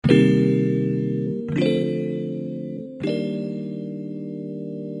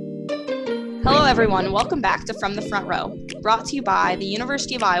everyone. Welcome back to From the Front Row, brought to you by the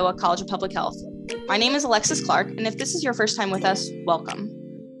University of Iowa College of Public Health. My name is Alexis Clark, and if this is your first time with us, welcome.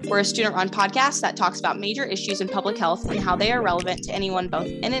 We're a student-run podcast that talks about major issues in public health and how they are relevant to anyone both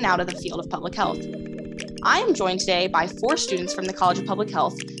in and out of the field of public health. I am joined today by 4 students from the College of Public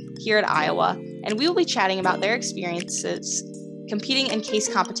Health here at Iowa, and we will be chatting about their experiences competing in case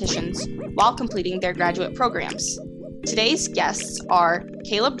competitions while completing their graduate programs. Today's guests are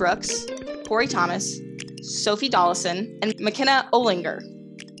Caleb Brooks, Corey Thomas, Sophie Dollison, and McKenna Olinger.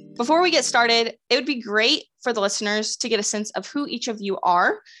 Before we get started, it would be great for the listeners to get a sense of who each of you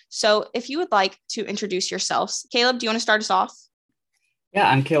are. So if you would like to introduce yourselves. Caleb, do you want to start us off? Yeah,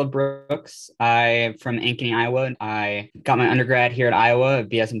 I'm Caleb Brooks. I'm from Ankeny, Iowa. I got my undergrad here at Iowa,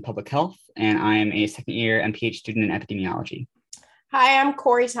 BS in Public Health, and I am a second-year MPH student in epidemiology. Hi, I'm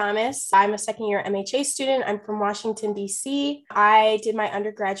Corey Thomas. I'm a second-year MHA student. I'm from Washington, D.C. I did my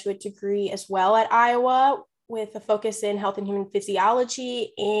undergraduate degree as well at Iowa with a focus in health and human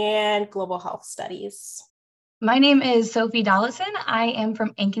physiology and global health studies. My name is Sophie Dollison. I am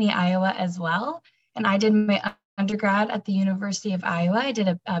from Ankeny, Iowa as well, and I did my undergrad at the University of Iowa. I did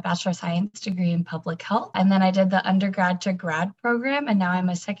a Bachelor of Science degree in public health, and then I did the undergrad to grad program, and now I'm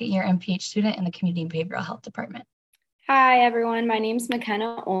a second-year MPH student in the Community and Behavioral Health Department. Hi, everyone. My name is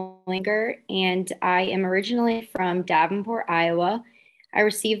McKenna Olinger, and I am originally from Davenport, Iowa. I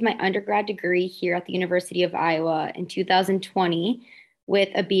received my undergrad degree here at the University of Iowa in 2020 with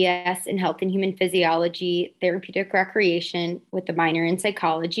a BS in Health and Human Physiology, Therapeutic Recreation with a minor in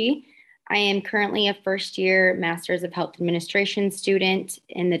psychology. I am currently a first-year Master's of Health Administration student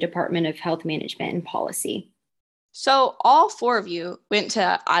in the Department of Health Management and Policy. So all 4 of you went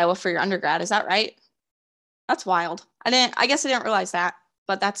to Iowa for your undergrad, is that right? That's wild. I guess I didn't realize that,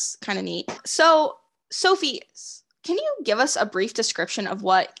 but that's kind of neat. So, Sophie, can you give us a brief description of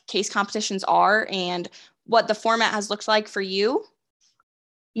what case competitions are and what the format has looked like for you?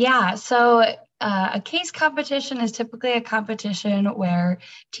 Yeah, so a case competition is typically a competition where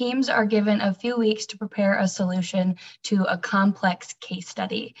teams are given a few weeks to prepare a solution to a complex case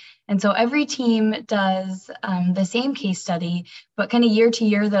study. And so every team does the same case study, but kind of year to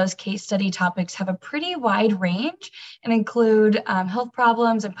year, those case study topics have a pretty wide range and include health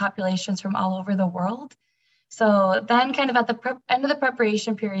problems and populations from all over the world. So then kind of at the end of the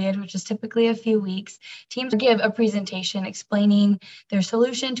preparation period, which is typically a few weeks, teams give a presentation explaining their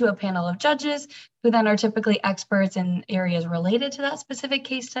solution to a panel of judges who then are typically experts in areas related to that specific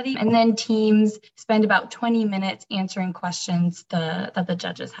case study. And then teams spend about 20 minutes answering questions that the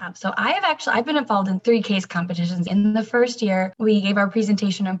judges have. So I've been involved in 3 case competitions. In the first year, we gave our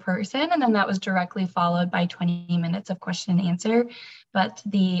presentation in person, and then that was directly followed by 20 minutes of question and answer. But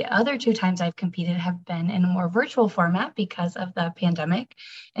the other 2 times I've competed have been in a more virtual format because of the pandemic.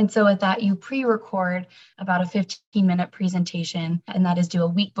 And so with that, you pre-record about a 15-minute presentation, and that is due a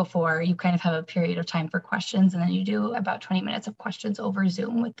week before. You kind of have a period of time for questions, and then you do about 20 minutes of questions over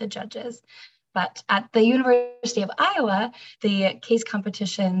Zoom with the judges. But at the University of Iowa, the case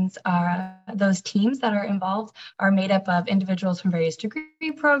competitions are, those teams that are involved are made up of individuals from various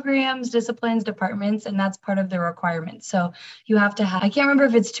degree programs, disciplines, departments, and that's part of the requirements. So you have to have, I can't remember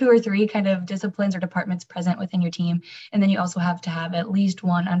if it's 2 or 3 kind of disciplines or departments present within your team. And then you also have to have at least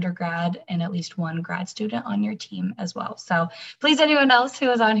 1 undergrad and at least 1 grad student on your team as well. So please, anyone else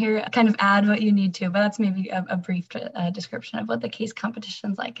who is on here, kind of add what you need to, but that's maybe a brief description of what the case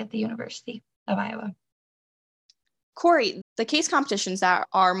competition's like at the University of Iowa. Corey, the case competitions that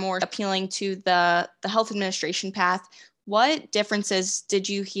are more appealing to the health administration path, what differences did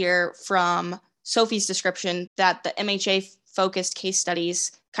you hear from Sophie's description that the MHA-focused case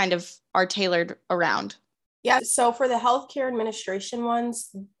studies kind of are tailored around? Yeah, so for the healthcare administration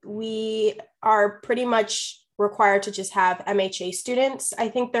ones, we are pretty much required to just have MHA students. I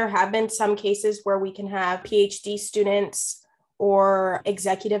think there have been some cases where we can have PhD students or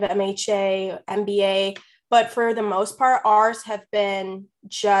executive MHA, MBA, but for the most part, ours have been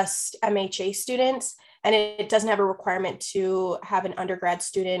just MHA students, and it doesn't have a requirement to have an undergrad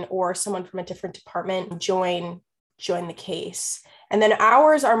student or someone from a different department join the case. And then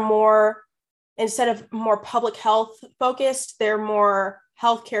ours are more, instead of more public health focused, they're more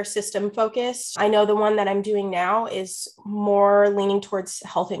healthcare system focused. I know the one that I'm doing now is more leaning towards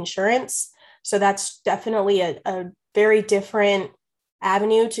health insurance. So that's definitely a very different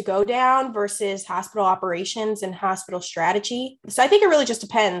avenue to go down versus hospital operations and hospital strategy. So I think it really just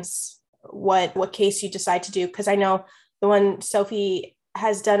depends what case you decide to do, because I know the one Sophie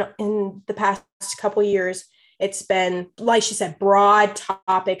has done in the past couple of years, it's been, like she said, broad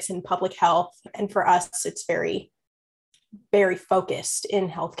topics in public health. And for us, it's very, very focused in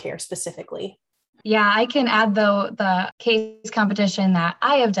healthcare specifically. Yeah, I can add though the case competition that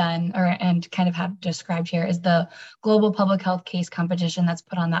I have done and kind of have described here is the Global Public Health Case Competition that's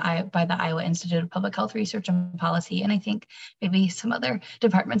put on by the Iowa Institute of Public Health Research and Policy, and I think maybe some other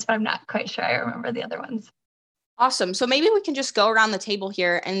departments, but I'm not quite sure I remember the other ones. Awesome. So maybe we can just go around the table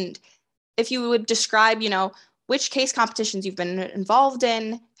here, and if you would describe, which case competitions you've been involved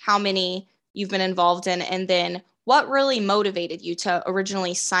in, how many you've been involved in, and then what really motivated you to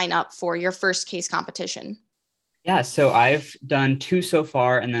originally sign up for your first case competition? Yeah, so I've done 2 so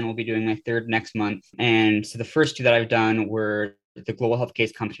far, and then we'll be doing my 3rd next month. And so the first 2 that I've done were the Global Health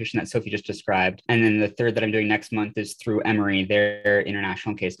Case Competition that Sophie just described. And then the 3rd that I'm doing next month is through Emory, their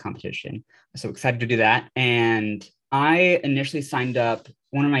international case competition. So excited to do that. And I initially signed up.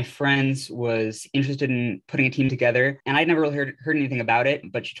 One of my friends was interested in putting a team together, and I'd never really heard anything about it,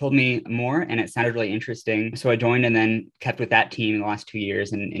 but she told me more and it sounded really interesting. So I joined and then kept with that team in the last 2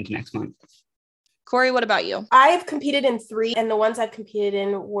 years and into next month. Corey, what about you? I've competed in 3, and the ones I've competed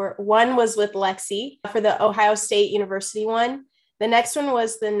in one was with Lexi for the Ohio State University one. The next one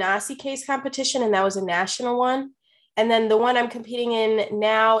was the NACI case competition, and that was a national one. And then the one I'm competing in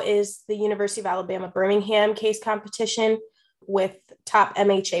now is the University of Alabama Birmingham case competition with top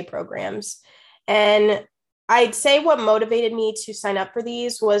MHA programs. And I'd say what motivated me to sign up for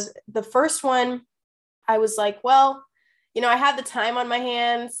these was the first one. I was like, well, I have the time on my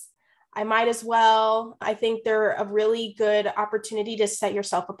hands. I might as well. I think they're a really good opportunity to set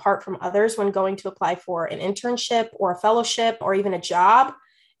yourself apart from others when going to apply for an internship or a fellowship or even a job.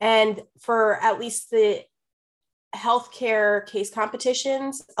 And for at least the healthcare case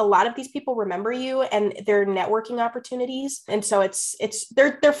competitions, a lot of these people remember you, and they're networking opportunities. And so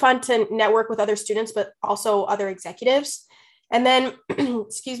they're fun to network with other students, but also other executives. And then,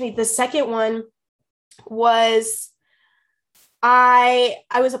 the second one was I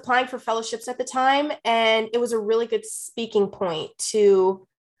was applying for fellowships at the time, and it was a really good speaking point to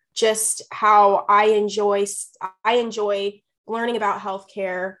just how I enjoy learning about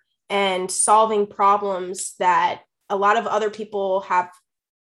healthcare and solving problems that a lot of other people have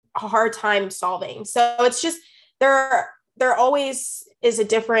a hard time solving. So it's just there always is a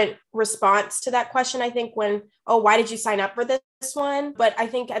different response to that question, I think, when, why did you sign up for this one? But I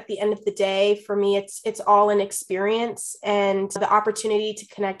think at the end of the day, for me, it's all an experience and the opportunity to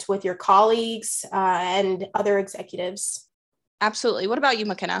connect with your colleagues and other executives. Absolutely. What about you,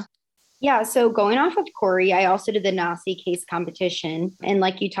 McKenna? Yeah, so going off of Corey, I also did the NACI case competition. And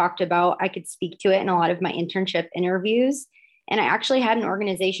like you talked about, I could speak to it in a lot of my internship interviews. And I actually had an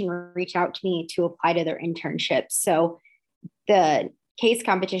organization reach out to me to apply to their internships. So the case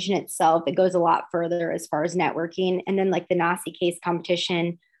competition itself, it goes a lot further as far as networking. And then like the NACI case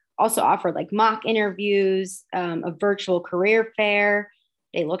competition also offered like mock interviews, a virtual career fair.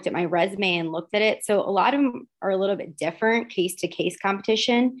 They looked at my resume and looked at it. So a lot of them are a little bit different case to case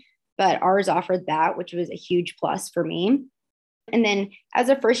competition, but ours offered that, which was a huge plus for me. And then as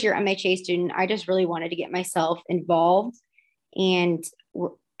a first year MHA student, I just really wanted to get myself involved, and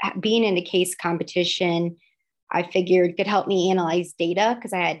being in a case competition, I figured could help me analyze data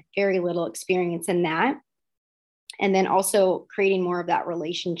because I had very little experience in that. And then also creating more of that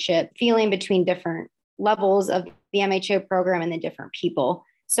relationship feeling between different levels of the MHA program and the different people.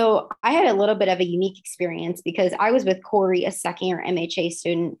 So I had a little bit of a unique experience because I was with Corey, a second year MHA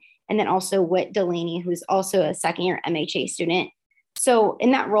student, and then also Whit Delaney, who's also a second year MHA student. So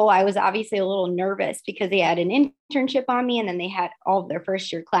in that role, I was obviously a little nervous because they had an internship on me, and then they had all of their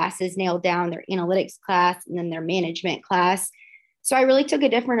first year classes nailed down, their analytics class, and then their management class. So I really took a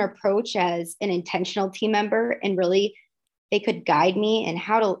different approach as an intentional team member, and really they could guide me in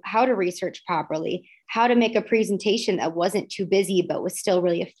how to research properly, how to make a presentation that wasn't too busy, but was still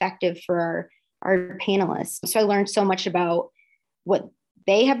really effective for our panelists. So I learned so much about what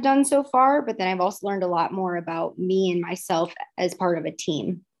they have done so far, but then I've also learned a lot more about me and myself as part of a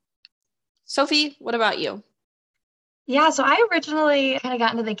team. Sophie, what about you? Yeah, so I originally kind of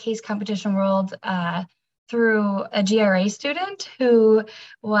got into the case competition world through a GRA student who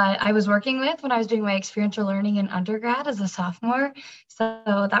I was working with when I was doing my experiential learning in undergrad as a sophomore. So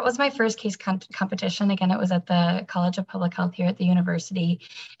that was my first case competition. Again, it was at the College of Public Health here at the university.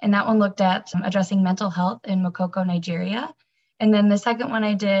 And that one looked at addressing mental health in Mokoko, Nigeria. And then the second one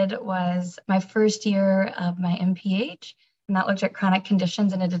I did was my first year of my MPH, and that looked at chronic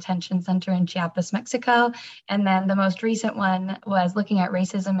conditions in a detention center in Chiapas, Mexico. And then the most recent one was looking at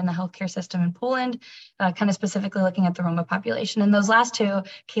racism in the healthcare system in Poland, kind of specifically looking at the Roma population. And those last two,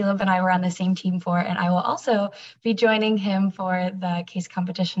 Caleb and I were on the same team for, and I will also be joining him for the case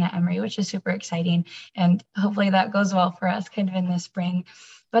competition at Emory, which is super exciting. And hopefully that goes well for us kind of in the spring.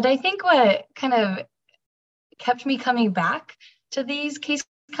 But I think what kind of kept me coming back to these case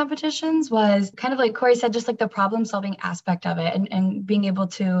competitions was kind of like Corey said, just like the problem solving aspect of it, and being able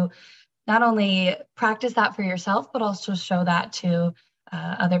to not only practice that for yourself, but also show that to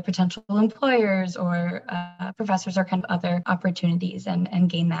other potential employers or professors or kind of other opportunities, and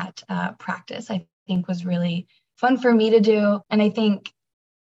gain that practice, I think was really fun for me to do. And I think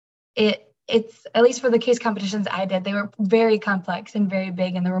it's, at least for the case competitions I did, they were very complex and very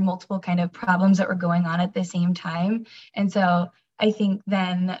big, and there were multiple kind of problems that were going on at the same time. And so I think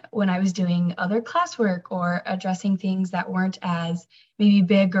then when I was doing other classwork or addressing things that weren't as maybe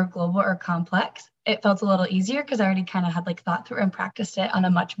big or global or complex, it felt a little easier because I already kind of had like thought through and practiced it on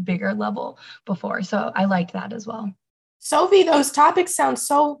a much bigger level before. So I liked that as well. Sophie, those topics sound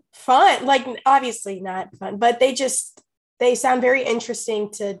so fun. Like, obviously not fun, but they sound very interesting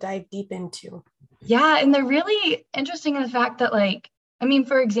to dive deep into. Yeah, and they're really interesting in the fact that, like, I mean,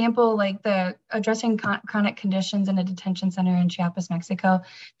 for example, like the addressing chronic conditions in a detention center in Chiapas, Mexico,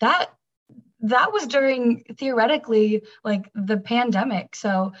 that was during, theoretically, like the pandemic.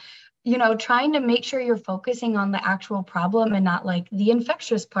 So, trying to make sure you're focusing on the actual problem and not like the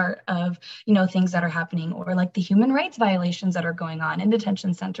infectious part of, things that are happening, or like the human rights violations that are going on in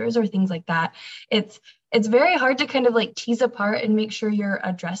detention centers or things like that. It's very hard to kind of like tease apart and make sure you're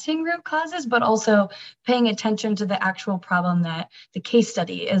addressing root causes, but also paying attention to the actual problem that the case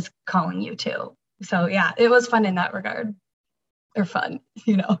study is calling you to. So yeah, it was fun in that regard. They're fun,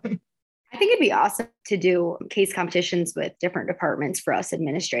 I think it'd be awesome to do case competitions with different departments for us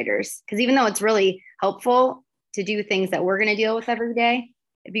administrators, because even though it's really helpful to do things that we're going to deal with every day,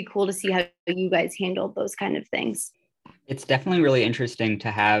 it'd be cool to see how you guys handled those kind of things. It's definitely really interesting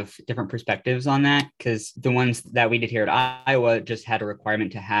to have different perspectives on that, because the ones that we did here at Iowa just had a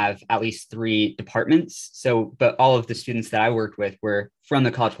requirement to have at least 3 departments. So, but all of the students that I worked with were from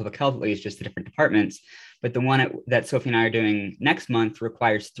the College of Public Health, at least just the different departments. But the one that Sophie and I are doing next month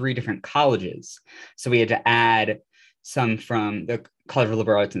requires 3 different colleges. So we had to add some from the College of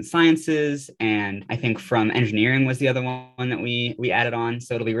Liberal Arts and Sciences, and I think from engineering was the other one that we added on.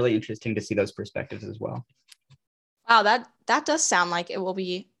 So it'll be really interesting to see those perspectives as well. Wow, that does sound like it will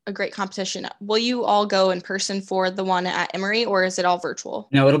be a great competition. Will you all go in person for the one at Emory, or is it all virtual?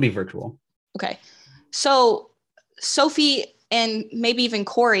 No, it'll be virtual. Okay. So Sophie and maybe even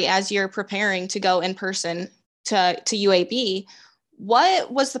Corey, as you're preparing to go in person to UAB,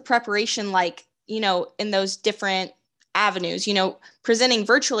 what was the preparation like, in those different avenues? Presenting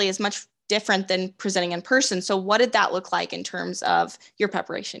virtually is much different than presenting in person. So what did that look like in terms of your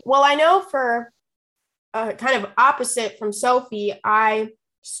preparation? Well, I know for kind of opposite from Sophie, I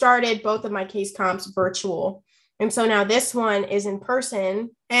started both of my case comps virtual. And so now this one is in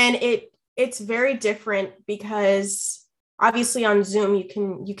person, and it's very different because obviously on Zoom,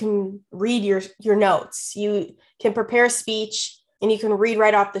 you can read your notes, you can prepare a speech, and you can read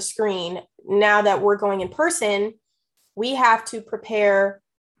right off the screen. Now that we're going in person, we have to prepare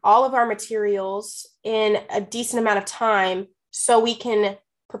all of our materials in a decent amount of time so we can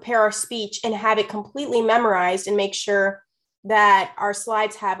prepare our speech and have it completely memorized and make sure that our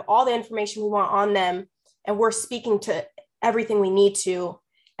slides have all the information we want on them and we're speaking to everything we need to,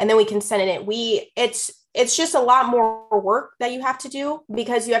 and then we can send it in. It's just a lot more work that you have to do,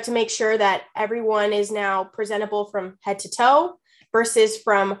 because you have to make sure that everyone is now presentable from head to toe versus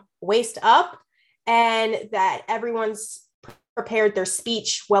from waist up, and that everyone's prepared their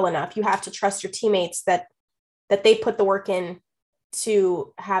speech well enough. You have to trust your teammates that they put the work in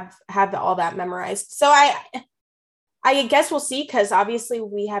to have all that memorized. So I guess we'll see, because obviously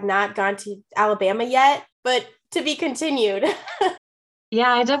we have not gone to Alabama yet, but to be continued.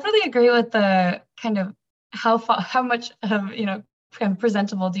 Yeah, I definitely agree with the kind of how much of, kind of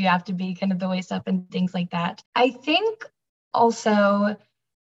presentable do you have to be, kind of the waist up and things like that. I think also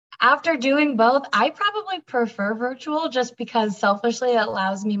after doing both, I probably prefer virtual, just because selfishly it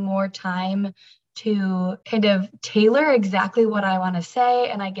allows me more time to kind of tailor exactly what I want to say,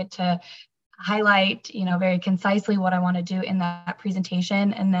 and I get to highlight, very concisely what I want to do in that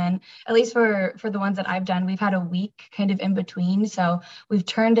presentation. And then at least for the ones that I've done, we've had a week kind of in between. So we've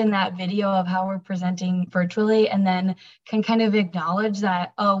turned in that video of how we're presenting virtually, and then can kind of acknowledge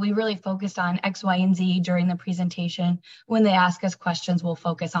that, oh, we really focused on X, Y, and Z during the presentation. When they ask us questions, we'll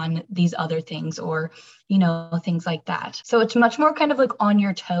focus on these other things, or, things like that. So it's much more kind of like on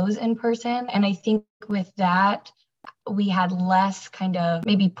your toes in person. And I think with that, we had less kind of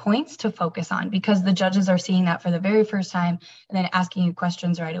maybe points to focus on, because the judges are seeing that for the very first time and then asking you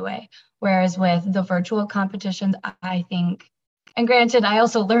questions right away. Whereas with the virtual competitions, I think And granted, I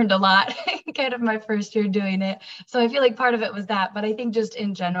also learned a lot kind of my first year doing it. So I feel like part of it was that, but I think just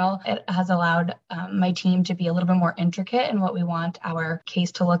in general, it has allowed my team to be a little bit more intricate in what we want our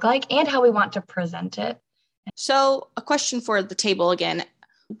case to look like and how we want to present it. So a question for the table again,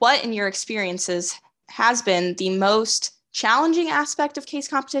 what in your experiences has been the most challenging aspect of case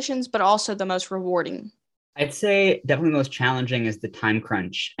competitions, but also the most rewarding? I'd say definitely the most challenging is the time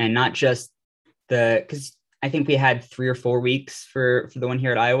crunch, and not just because I think we had 3 or 4 weeks for the one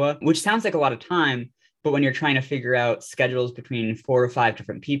here at Iowa, which sounds like a lot of time, but when you're trying to figure out schedules between 4 or 5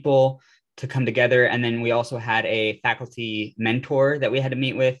 different people to come together. And then we also had a faculty mentor that we had to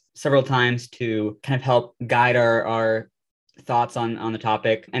meet with several times to kind of help guide our thoughts on the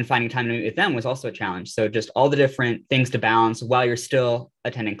topic, and finding time to meet with them was also a challenge. So just all the different things to balance while you're still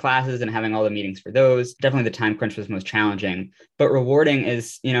attending classes and having all the meetings for those. Definitely the time crunch was most challenging, but rewarding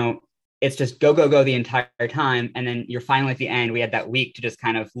is, it's just go the entire time. And then you're finally at the end, we had that week to just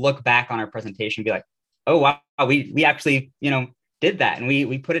kind of look back on our presentation and be like, oh, wow, we actually, did that. And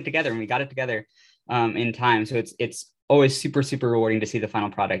we put it together and we got it together in time. So it's always super, super rewarding to see the final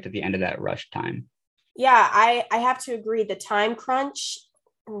product at the end of that rush time. Yeah, I have to agree. The time crunch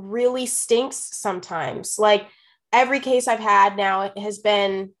really stinks sometimes. Like every case I've had now, it's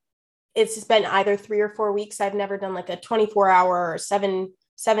been either 3 or 4 weeks. I've never done like a 24-hour or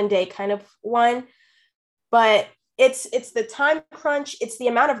seven day kind of one, but it's the time crunch. It's the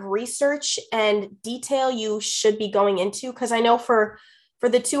amount of research and detail you should be going into. Cause I know for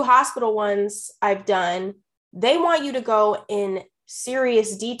the 2 hospital ones I've done, they want you to go in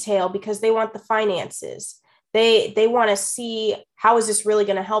serious detail because they want the finances. They want to see how is this really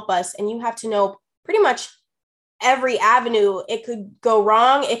going to help us? And you have to know pretty much every avenue. It could go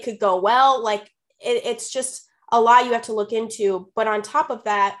wrong. It could go well. Like it's just a lot you have to look into. But on top of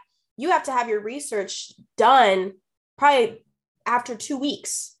that, you have to have your research done probably after 2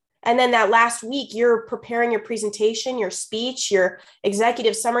 weeks. And then that last week, you're preparing your presentation, your speech, your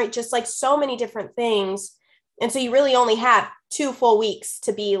executive summary, just like so many different things. And so you really only have 2 full weeks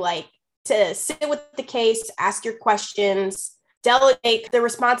to sit with the case, ask your questions, delegate the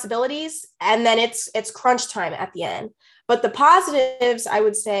responsibilities, and then it's crunch time at the end. But the positives, I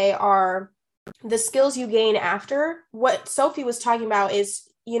would say, are the skills you gain after. What Sophie was talking about is,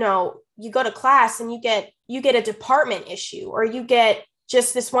 you go to class and you get a department issue, or you get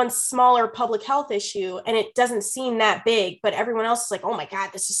just this one smaller public health issue, and it doesn't seem that big, but everyone else is like, oh my God,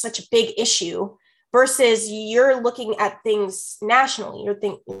 this is such a big issue. Versus you're looking at things nationally,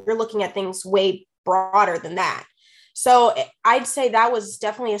 you're looking at things way broader than that. So I'd say that was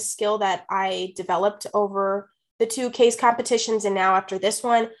definitely a skill that I developed over the 2 case competitions. And now after this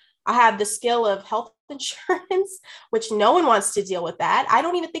one, I have the skill of health insurance, which no one wants to deal with that. I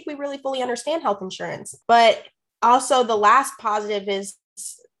don't even think we really fully understand health insurance. But also the last positive is,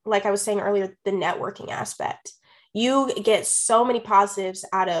 like I was saying earlier, the networking aspect. You get so many positives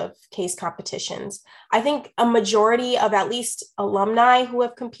out of case competitions. I think a majority of at least alumni who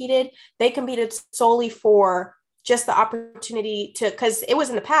have competed, they competed solely for just the opportunity to, because it was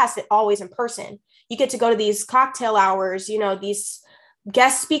in the past, always in person. You get to go to these cocktail hours, these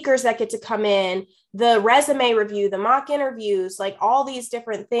guest speakers that get to come in, the resume review, the mock interviews, like all these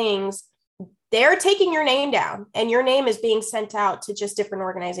different things. They're taking your name down and your name is being sent out to just different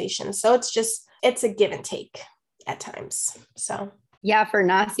organizations. So it's a give and take at times. So yeah, for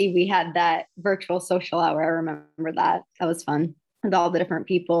NACI, we had that virtual social hour. I remember that. That was fun with all the different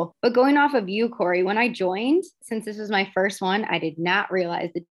people. But going off of you, Corey, when I joined, since this was my first one, I did not realize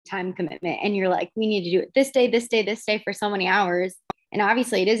the time commitment. And you're like, we need to do it this day for so many hours. And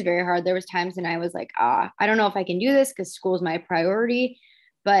obviously it is very hard. There was times when I was like, I don't know if I can do this because school is my priority.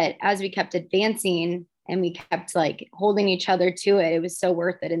 But as we kept advancing and we kept like holding each other to it, it was so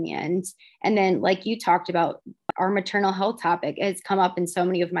worth it in the end. And then like you talked about, our maternal health topic has come up in so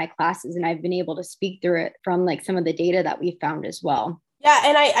many of my classes, and I've been able to speak through it from like some of the data that we found as well. Yeah.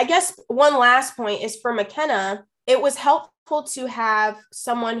 And I guess one last point is for McKenna, it was helpful to have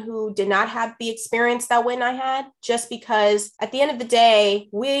someone who did not have the experience that Wynn I had, just because at the end of the day,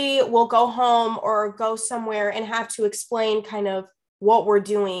 we will go home or go somewhere and have to explain kind of what we're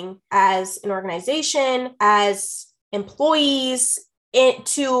doing as an organization, as employees,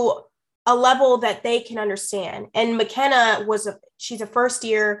 to a level that they can understand. And McKenna she's a first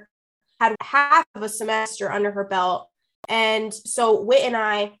year, had half of a semester under her belt. And so Whit and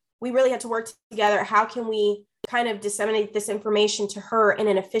I, we really had to work together. How can we kind of disseminate this information to her in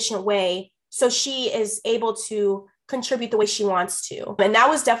an efficient way so she is able to contribute the way she wants to? And that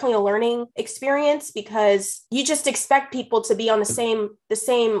was definitely a learning experience, because you just expect people to be on the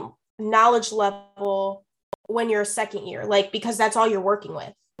same knowledge level when you're a second year, like, because that's all you're working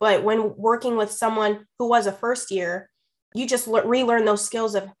with. But when working with someone who was a first year, you just relearn those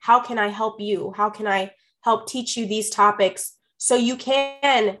skills of how can I help you? How can I help teach you these topics so you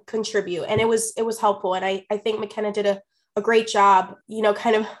can contribute? And it was helpful. And I think McKenna did a great job,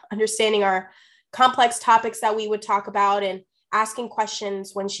 kind of understanding our complex topics that we would talk about and asking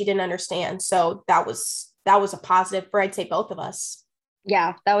questions when she didn't understand. So that was a positive for, I'd say, both of us.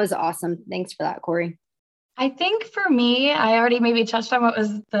 Yeah, that was awesome. Thanks for that, Corey. I think for me, I already maybe touched on what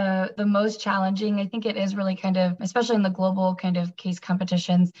was the most challenging. I think it is really kind of, especially in the global kind of case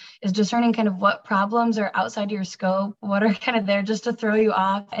competitions, is discerning kind of what problems are outside your scope, what are kind of there just to throw you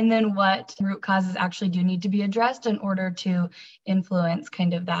off, and then what root causes actually do need to be addressed in order to influence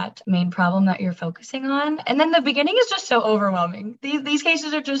kind of that main problem that you're focusing on. And then the beginning is just so overwhelming. These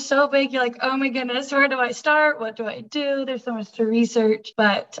cases are just so big. You're like, oh my goodness, where do I start? What do I do? There's so much to research,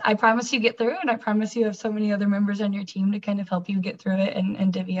 but I promise you get through, and I promise you have so many other members on your team to kind of help you get through it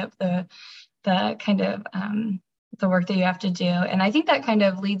and divvy up the kind of the work that you have to do. And I think that kind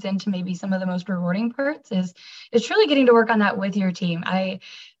of leads into maybe some of the most rewarding parts is truly getting to work on that with your team. I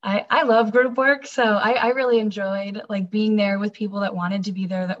love group work, so I really enjoyed like being there with people that wanted to be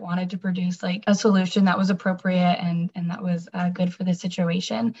there, that wanted to produce like a solution that was appropriate and that was good for the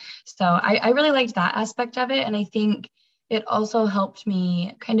situation. So I really liked that aspect of it, and I think it also helped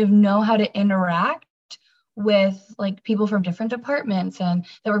me kind of know how to interact with like people from different departments and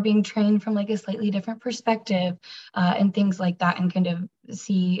that were being trained from like a slightly different perspective and things like that, and kind of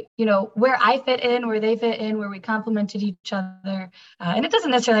see, where I fit in, where they fit in, where we complemented each other. And it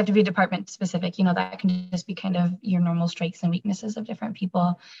doesn't necessarily have to be department specific, that can just be kind of your normal strengths and weaknesses of different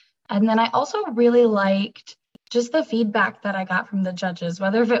people. And then I also really liked just the feedback that I got from the judges,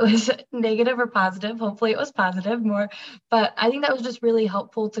 whether if it was negative or positive. Hopefully it was positive more, but I think that was just really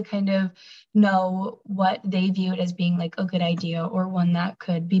helpful to kind of know what they viewed as being like a good idea or one that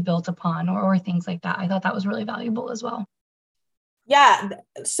could be built upon or things like that. I thought that was really valuable as well. Yeah,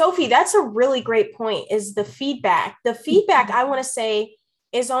 Sophie, that's a really great point, is the feedback. The feedback, I want to say,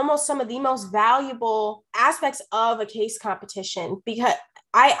 is almost some of the most valuable aspects of a case competition, because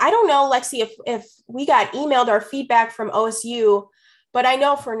I don't know, Lexi, if we got emailed our feedback from OSU, but I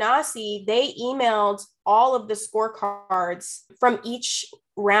know for NASI, they emailed all of the scorecards from each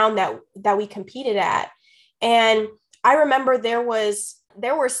round that we competed at. And I remember there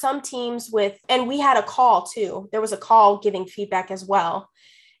were some teams and we had a call too. There was a call giving feedback as well.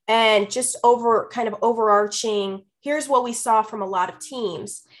 And just overarching, here's what we saw from a lot of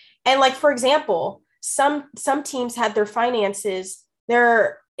teams. And like, for example, some teams had their finances,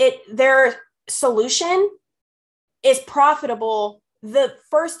 their solution is profitable the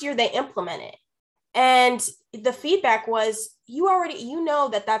first year they implement it. And the feedback was, you know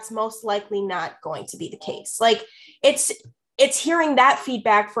that that's most likely not going to be the case. Like it's hearing that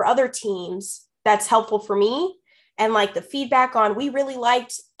feedback for other teams that's helpful for me. And like the feedback on, we really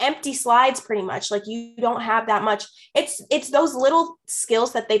liked empty slides, pretty much. Like you don't have that much. It's those little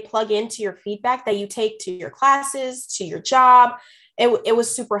skills that they plug into your feedback that you take to your classes, to your job. It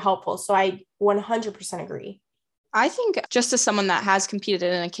was super helpful. So I 100% agree. I think just as someone that has competed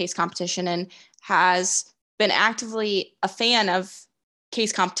in a case competition and has been actively a fan of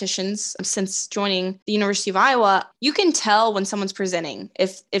case competitions since joining the University of Iowa, you can tell when someone's presenting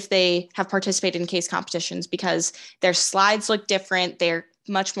if they have participated in case competitions because their slides look different. They're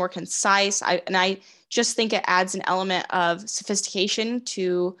much more concise. I just think it adds an element of sophistication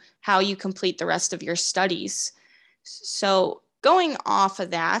to how you complete the rest of your studies. So going off of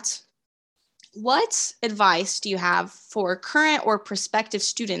that, what advice do you have for current or prospective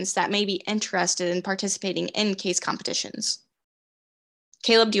students that may be interested in participating in case competitions?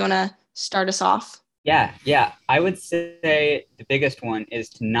 Caleb, do you want to start us off? Yeah. I would say the biggest one is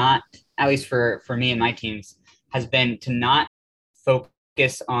to not, at least for me and my teams, has been to not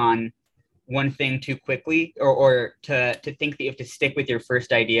focus on one thing too quickly or to think that you have to stick with your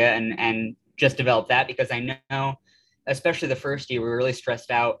first idea and just develop that, because I know, especially the first year, we were really stressed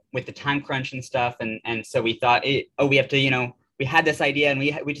out with the time crunch and stuff. And so we thought, we have to, we had this idea and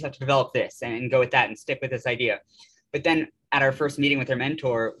we just have to develop this and go with that and stick with this idea. But then at our first meeting with our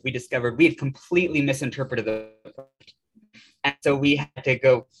mentor, we discovered we had completely misinterpreted the project. And so we had to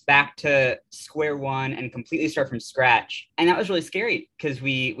go back to square one and completely start from scratch. And that was really scary because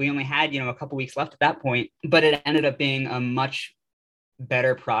we only had, a couple weeks left at that point, but it ended up being a much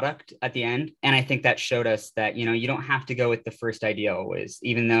better product at the end. And I think that showed us that, you don't have to go with the first idea always,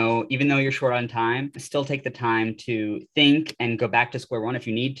 even though you're short on time, still take the time to think and go back to square one if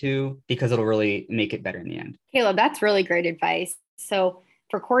you need to, because it'll really make it better in the end. Caleb, that's really great advice. So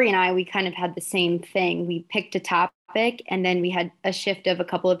for Corey and I, we kind of had the same thing. We picked a topic and then we had a shift of a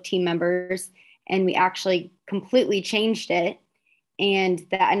couple of team members and we actually completely changed it. And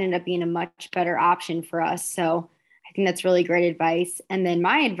that ended up being a much better option for us. So I think that's really great advice. And then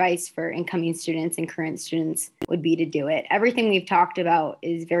my advice for incoming students and current students would be to do it. Everything we've talked about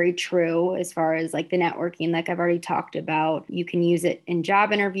is very true as far as like the networking, like I've already talked about. You can use it in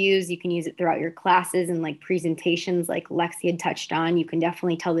job interviews. You can use it throughout your classes and like presentations like Lexi had touched on. You can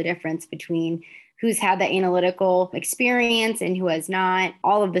definitely tell the difference between who's had the analytical experience and who has not.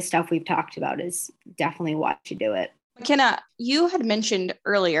 All of the stuff we've talked about is definitely why you do it. McKenna, you had mentioned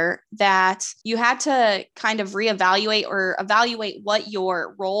earlier that you had to kind of reevaluate or evaluate what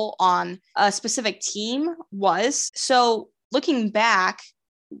your role on a specific team was. So looking back,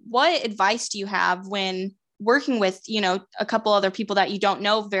 what advice do you have when working with, a couple other people that you don't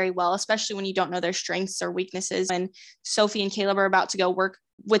know very well, especially when you don't know their strengths or weaknesses? And Sophie and Caleb are about to go work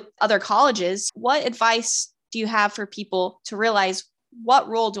with other colleges. What advice do you have for people to realize what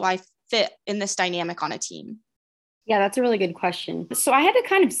role do I fit in this dynamic on a team? Yeah, that's a really good question. So I had to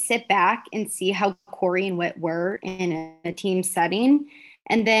kind of sit back and see how Corey and Whit were in a team setting.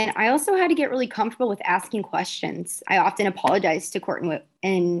 And then I also had to get really comfortable with asking questions. I often apologized to Corey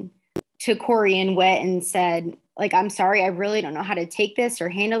and Whit and said, like, I'm sorry, I really don't know how to take this or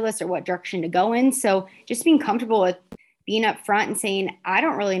handle this or what direction to go in. So just being comfortable with being up front and saying, I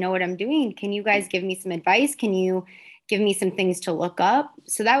don't really know what I'm doing. Can you guys give me some advice? Can you give me some things to look up?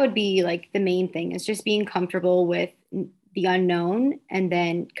 So that would be like the main thing, is just being comfortable with the unknown and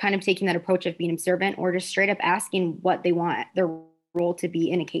then kind of taking that approach of being observant or just straight up asking what they want their role to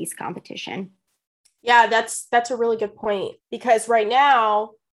be in a case competition. Yeah, that's a really good point, because right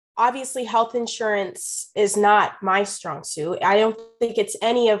now, obviously health insurance is not my strong suit. I don't think it's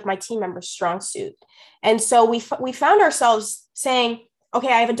any of my team members' strong suit. And so we found ourselves saying,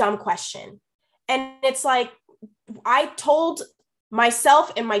 okay, I have a dumb question. And it's like, I told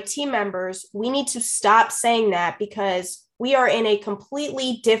myself and my team members, we need to stop saying that, because we are in a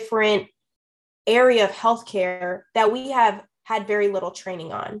completely different area of healthcare that we have had very little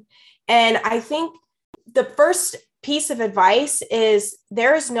training on. And I think the first piece of advice is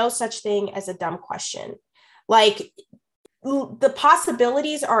there is no such thing as a dumb question. Like, the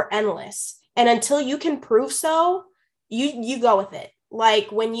possibilities are endless. And until you can prove so, you go with it.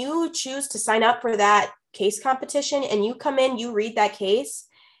 Like, when you choose to sign up for that case competition and you come in, you read that case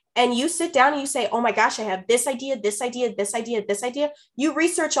and you sit down and you say, oh my gosh, I have this idea, this idea, this idea, this idea. You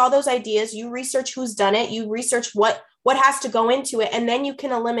research all those ideas, you research who's done it, you research what has to go into it. And then you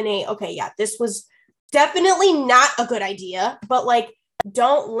can eliminate, okay, yeah, this was definitely not a good idea, but like,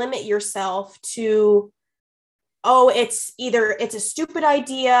 don't limit yourself to, oh, it's a stupid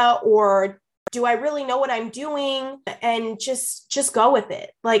idea, or do I really know what I'm doing? And just go with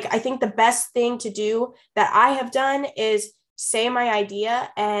it. Like, I think the best thing to do that I have done is say my idea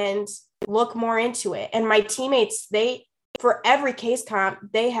and look more into it. And my teammates, for every case comp,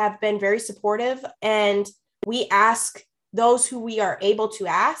 they have been very supportive. And we ask those who we are able to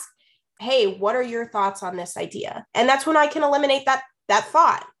ask, hey, what are your thoughts on this idea? And that's when I can eliminate that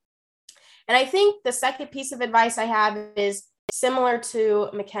thought. And I think the second piece of advice I have is similar to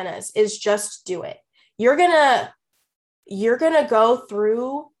McKenna's, is just do it. You're gonna go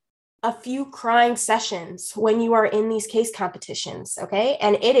through a few crying sessions when you are in these case competitions, okay?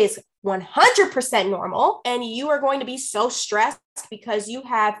 And it is 100% normal. And you are going to be so stressed because you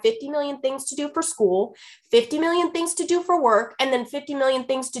have 50 million things to do for school, 50 million things to do for work, and then 50 million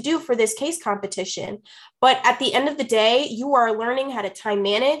things to do for this case competition. But at the end of the day, you are learning how to time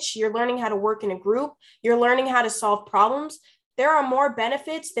manage. You're learning how to work in a group. You're learning how to solve problems. There are more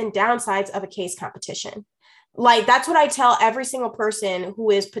benefits than downsides of a case competition. Like, that's what I tell every single person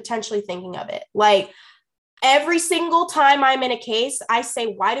who is potentially thinking of it. Like, every single time I'm in a case, I say,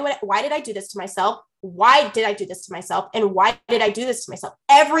 why did I do this to myself? Why did I do this to myself? And why did I do this to myself?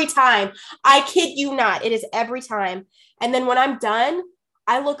 Every time. I kid you not. It is every time. And then when I'm done,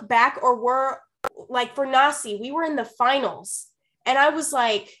 I look back, or we're like, for Nasi, we were in the finals. And I was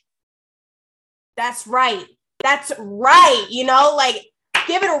like, that's right. That's right. Like,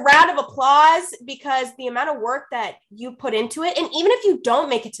 give it a round of applause, because the amount of work that you put into it, and even if you don't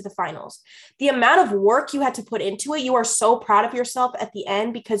make it to the finals, the amount of work you had to put into it, you are so proud of yourself at the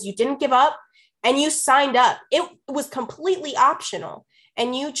end, because you didn't give up and you signed up. It was completely optional,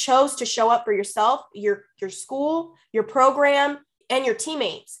 and you chose to show up for yourself, your school, your program, and your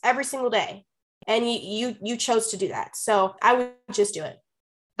teammates every single day. And you chose to do that. So I would just do it.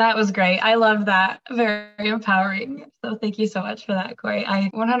 That was great. I love that. Very empowering. So thank you so much for that, Corey.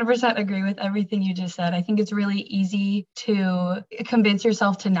 I 100% agree with everything you just said. I think it's really easy to convince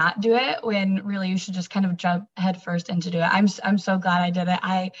yourself to not do it when really you should just kind of jump headfirst into do it. I'm so glad I did it.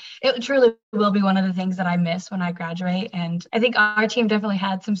 It truly will be one of the things that I miss when I graduate. And I think our team definitely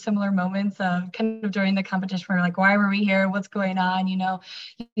had some similar moments of kind of during the competition where like, why were we here? What's going on? You know,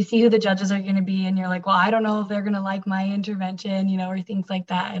 you see who the judges are going to be and you're like, well, I don't know if they're going to like my intervention, you know, or things like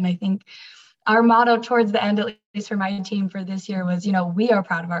that. And I think our motto towards the end, at least for my team for this year, was, you know, we are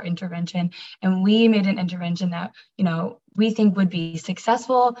proud of our intervention and we made an intervention that, you know, we think would be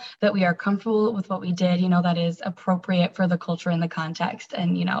successful, that we are comfortable with what we did, you know, that is appropriate for the culture and the context.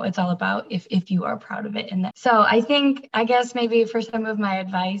 And, you know, it's all about if you are proud of it. And so I guess maybe for some of my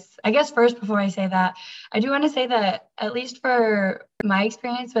advice, I guess first, before I say that, I do want to say that at least for my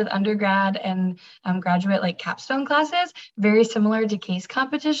experience with undergrad and graduate like capstone classes, very similar to case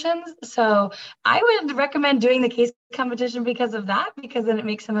competitions. So I would recommend doing the case competition because of that, because then it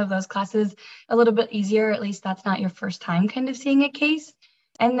makes some of those classes a little bit easier. At least that's not your first time kind of seeing a case.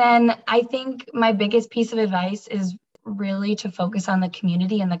 And then I think my biggest piece of advice is really to focus on the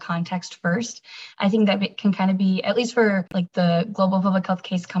community and the context first. I think that it can kind of be, at least for like the global public health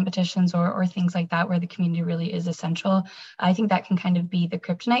case competitions or things like that, where the community really is essential. I think that can kind of be the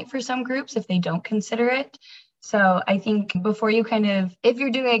kryptonite for some groups if they don't consider it. So I think before you if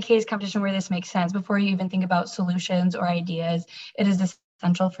you're doing a case competition where this makes sense, before you even think about solutions or ideas, it is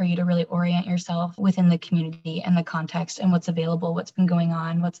essential for you to really orient yourself within the community and the context and what's available, what's been going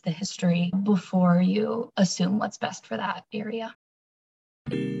on, what's the history, before you assume what's best for that area.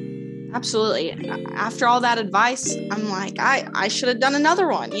 Absolutely. After all that advice, I'm like, I should have done another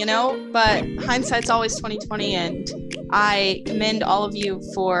one, you know, but hindsight's always 20/20, and I commend all of you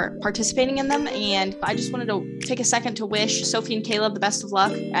for participating in them. And I just wanted to take a second to wish Sophie and Caleb the best of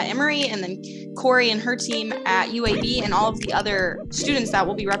luck at Emory, and then Corey and her team at UAB, and all of the other students that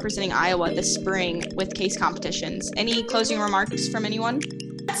will be representing Iowa this spring with case competitions. Any closing remarks from anyone?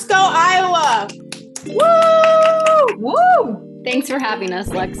 Let's go, Iowa! Woo! Woo! Thanks for having us,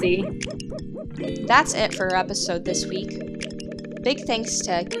 Lexi. That's it for our episode this week. Big thanks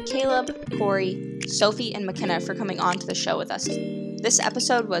to Caleb, Corey, Sophie, and McKenna for coming on to the show with us. This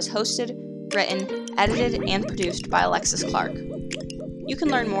episode was hosted, written, edited, and produced by Alexis Clark. You can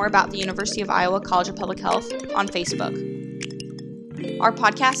learn more about the University of Iowa College of Public Health on Facebook. Our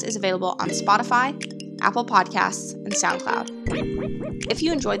podcast is available on Spotify, Apple Podcasts, and SoundCloud. If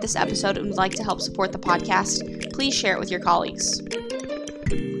you enjoyed this episode and would like to help support the podcast, please share it with your colleagues.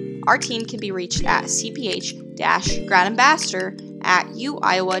 Our team can be reached at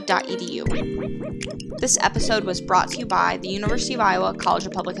cph-gradambassador@uiowa.edu. This episode was brought to you by the University of Iowa College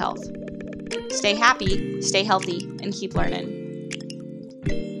of Public Health. Stay happy, stay healthy, and keep learning.